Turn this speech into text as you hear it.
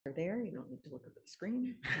There, you don't need to look at the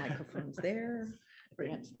screen. Microphone's there,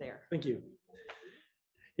 Grant's there. Thank you.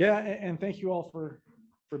 Yeah, and thank you all for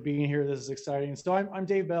being here. This is exciting. So I'm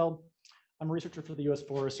Dave Bell. I'm a researcher for the U.S.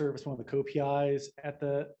 Forest Service, one of the co-PIs at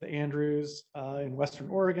the Andrews in Western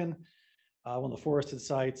Oregon, one of the forested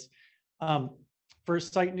sites. For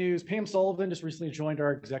site news, Pam Sullivan just recently joined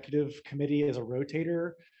our executive committee as a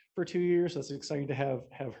rotator for 2 years. So it's exciting to have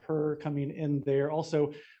her coming in there.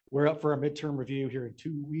 Also, we're up for our midterm review here in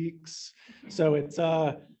 2 weeks. So it's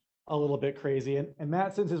a little bit crazy. And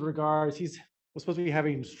Matt sends his regards. He was supposed to be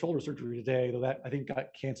having shoulder surgery today, though that I think got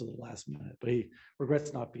canceled at the last minute, but he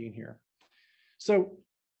regrets not being here. So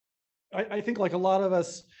I think like a lot of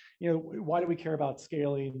us, why do we care about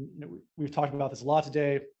scaling? We've talked about this a lot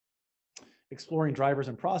today, exploring drivers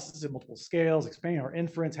and processes at multiple scales, expanding our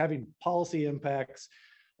inference, having policy impacts.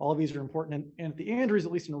 All of these are important. And at the Andrews,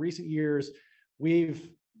 at least in recent years, we've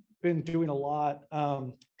been doing a lot,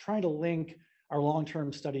 trying to link our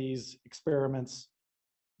long-term studies, experiments,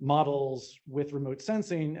 models with remote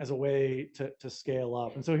sensing as a way to scale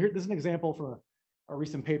up. And so here, this is an example from a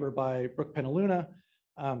recent paper by Brooke Penaluna,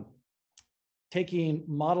 taking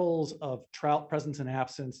models of trout presence and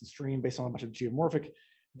absence in stream based on a bunch of geomorphic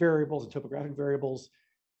variables and topographic variables,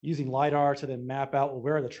 using LiDAR to then map out, well,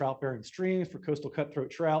 where are the trout-bearing streams for coastal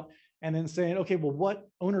cutthroat trout, and then saying, okay, well, what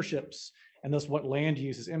ownerships and thus what land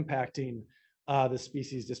use is impacting the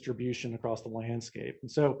species distribution across the landscape. And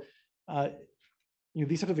so,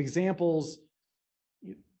 these type of examples,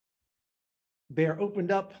 they are opened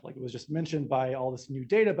up, like it was just mentioned, by all this new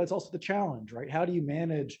data, but it's also the challenge, right? How do you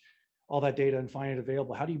manage all that data and find it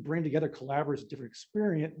available? How do you bring together collaborators with different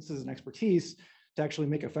experiences and expertise to actually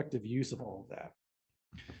make effective use of all of that?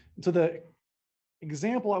 And so the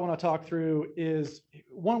example I want to talk through is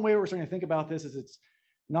one way we're starting to think about this is it's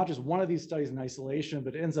not just one of these studies in isolation,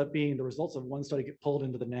 but it ends up being the results of one study get pulled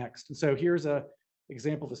into the next. And so here's an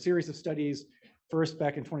example of a series of studies. First,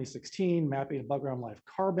 back in 2016, mapping above ground live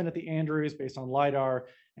carbon at the Andrews based on LiDAR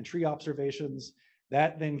and tree observations.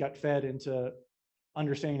 That then got fed into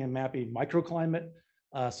understanding and mapping microclimate.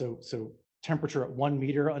 So temperature at 1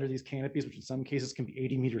 meter under these canopies, which in some cases can be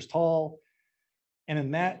 80 meters tall. And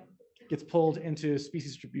then that gets pulled into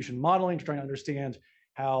species distribution modeling to try to understand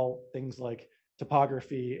how things like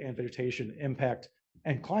topography and vegetation impact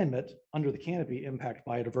and climate under the canopy impact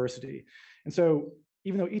biodiversity. And so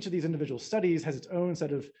even though each of these individual studies has its own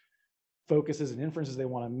set of focuses and inferences they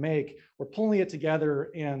want to make, we're pulling it together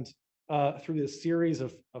and through this series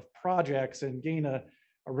of projects and gain a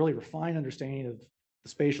really refined understanding of the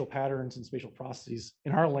spatial patterns and spatial processes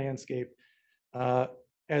in our landscape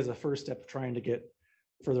as a first step of trying to get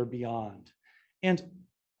further beyond. And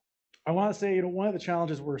I want to say, one of the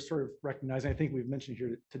challenges we're sort of recognizing, I think we've mentioned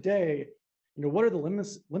here today, what are the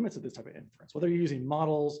limits of this type of inference? Whether you're using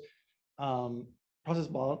models, process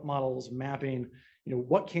models, mapping,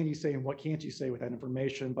 what can you say and what can't you say with that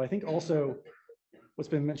information? But I think also what's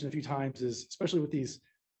been mentioned a few times is, especially with these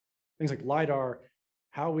things like LiDAR,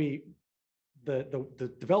 how the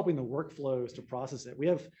developing the workflows to process it. We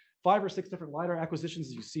have 5 or 6 different LiDAR acquisitions,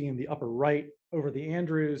 as you see in the upper right over the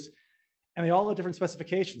Andrews, and they all have different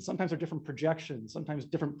specifications. Sometimes they're different projections, sometimes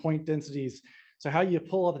different point densities. So how you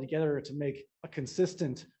pull all that together to make a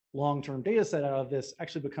consistent long-term data set out of this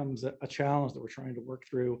actually becomes a challenge that we're trying to work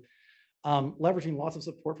through. Leveraging lots of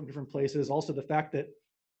support from different places. Also the fact that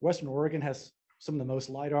Western Oregon has some of the most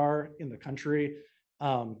LiDAR in the country.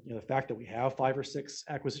 The fact that we have 5 or 6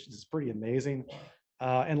 acquisitions is pretty amazing,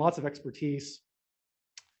 and lots of expertise.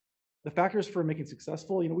 The factors for making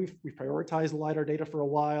successful, we've prioritized the LiDAR data for a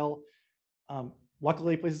while.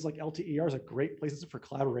 Luckily, places like LTER are great places for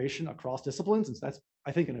collaboration across disciplines, and so that's,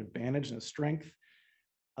 I think, an advantage and a strength.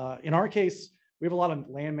 In our case, we have a lot of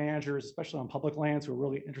land managers, especially on public lands, who are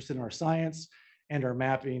really interested in our science and our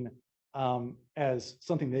mapping as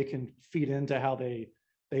something they can feed into how they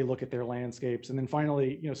look at their landscapes. And then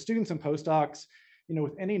finally, students and postdocs,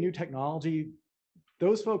 with any new technology,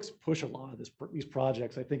 those folks push a lot of these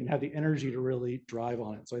projects, I think, and have the energy to really drive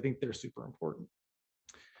on it. So I think they're super important.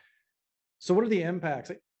 So what are the impacts?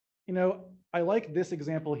 I like this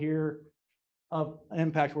example here of an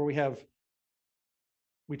impact where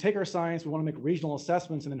we take our science, we want to make regional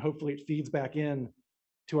assessments, and then hopefully it feeds back in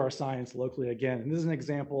to our science locally again. And this is an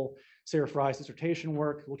example, Sarah Fry's dissertation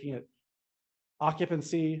work, looking at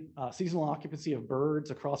occupancy, seasonal occupancy of birds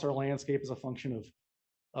across our landscape as a function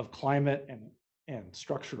of climate and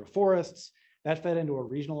structure of forests. That fed into a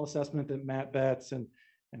regional assessment that Matt Betts and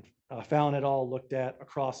Fallon et al. Looked at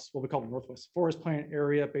across what we call the Northwest Forest Plant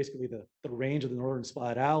area, basically the range of the northern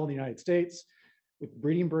spotted owl in the United States, with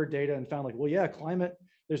breeding bird data, and found like, well, yeah, climate,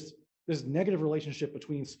 there's there's negative relationship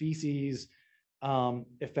between species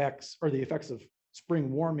effects, or the effects of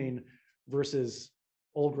spring warming versus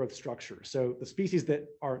old growth structure. So the species that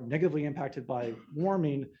are negatively impacted by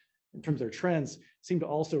warming in terms of their trends seem to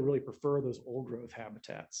also really prefer those old growth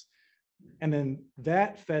habitats. And then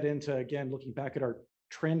that fed into, again, looking back at our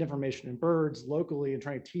trend information in birds locally and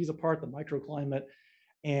trying to tease apart the microclimate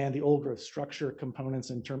and the old growth structure components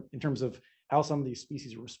in terms of how some of these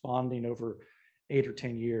species are responding over 8 or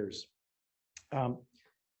 10 years. And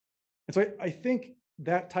so I think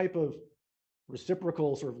that type of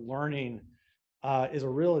reciprocal sort of learning is a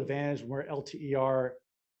real advantage where LTER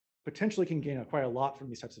potentially can gain quite a lot from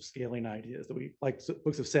these types of scaling ideas that we, like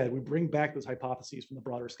folks have said, we bring back those hypotheses from the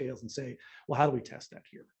broader scales and say, well, how do we test that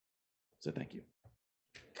here? So thank you.